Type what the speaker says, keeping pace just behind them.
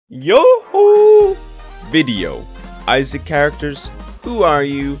Yo-ho! Video. Isaac characters. Who are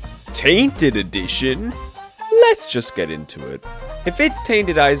you? Tainted edition? Let's just get into it. If it's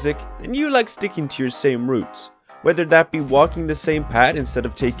Tainted Isaac, then you like sticking to your same routes. Whether that be walking the same path instead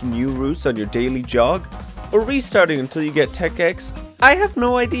of taking new routes on your daily jog, or restarting until you get Tech X, I have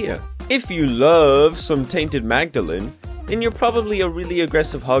no idea. If you love some Tainted Magdalene, then you're probably a really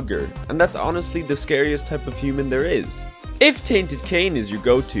aggressive hugger, and that's honestly the scariest type of human there is. If Tainted Cain is your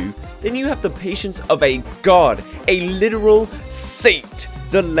go-to, then you have the patience of a god, a literal saint.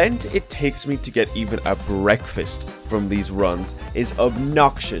 The length it takes me to get even a breakfast from these runs is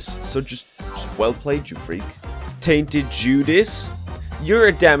obnoxious, so just well played, you freak. Tainted Judas, you're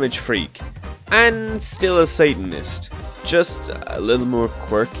a damage freak, and still a Satanist. Just a little more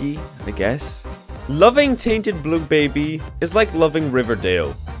quirky, I guess. Loving Tainted Blue Baby is like loving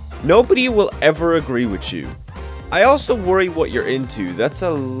Riverdale. Nobody will ever agree with you. I also worry what you're into. That's a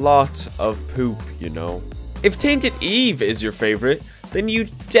lot of poop, you know. If Tainted Eve is your favorite, then you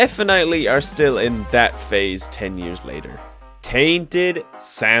definitely are still in that phase 10 years later. Tainted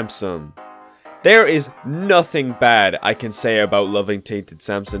Samson. There is nothing bad I can say about loving Tainted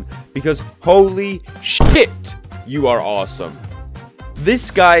Samson, because holy shit, you are awesome.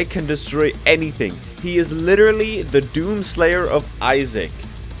 This guy can destroy anything. He is literally the Doomslayer of Isaac.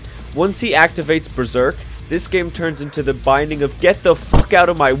 Once he activates Berserk, this game turns into the binding of get the fuck out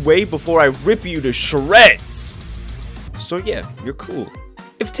of my way before I rip you to shreds. So yeah, you're cool.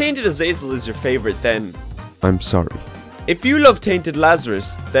 If Tainted Azazel is your favorite, then I'm sorry. If you love Tainted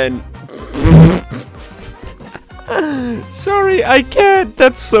Lazarus, then sorry, I can't.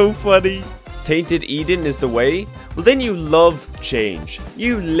 That's so funny. Tainted Eden is the way? Well, then you love change.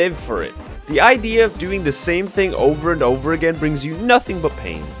 You live for it. The idea of doing the same thing over and over again brings you nothing but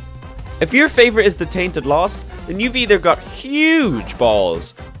pain. If your favorite is the Tainted Lost, then you've either got huge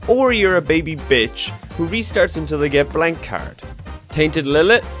balls, or you're a baby bitch who restarts until they get blank card. Tainted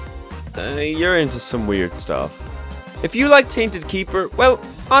Lilith? You're into some weird stuff. If you like Tainted Keeper, well,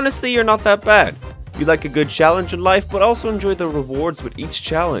 honestly you're not that bad. You like a good challenge in life, but also enjoy the rewards with each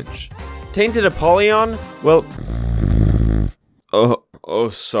challenge. Tainted Apollyon? Well... Oh,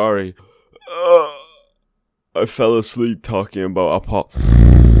 sorry. I fell asleep talking about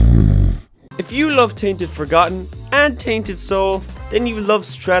If you love Tainted Forgotten and Tainted Soul, then you love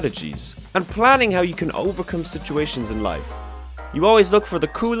strategies and planning how you can overcome situations in life. You always look for the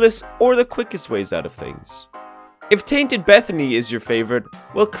coolest or the quickest ways out of things. If Tainted Bethany is your favorite,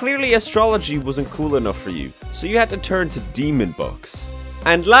 well, clearly astrology wasn't cool enough for you, so you had to turn to demon books.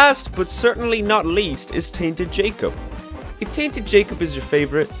 And last but certainly not least is Tainted Jacob. If Tainted Jacob is your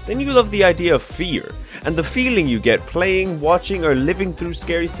favorite, then you love the idea of fear and the feeling you get playing, watching, or living through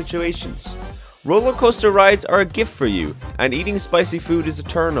scary situations. Roller coaster rides are a gift for you, and eating spicy food is a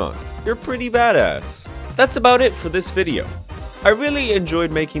turn on. You're pretty badass. That's about it for this video. I really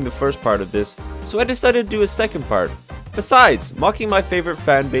enjoyed making the first part of this, so I decided to do a second part. Besides, mocking my favorite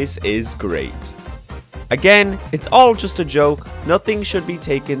fanbase is great. Again, it's all just a joke. Nothing should be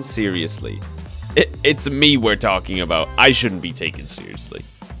taken seriously. It's me we're talking about. I shouldn't be taken seriously.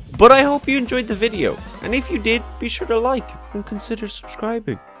 But I hope you enjoyed the video, and if you did, be sure to like and consider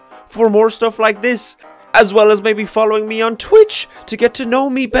subscribing for more stuff like this, as well as maybe following me on Twitch to get to know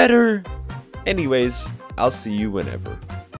me better. Anyways, I'll see you whenever.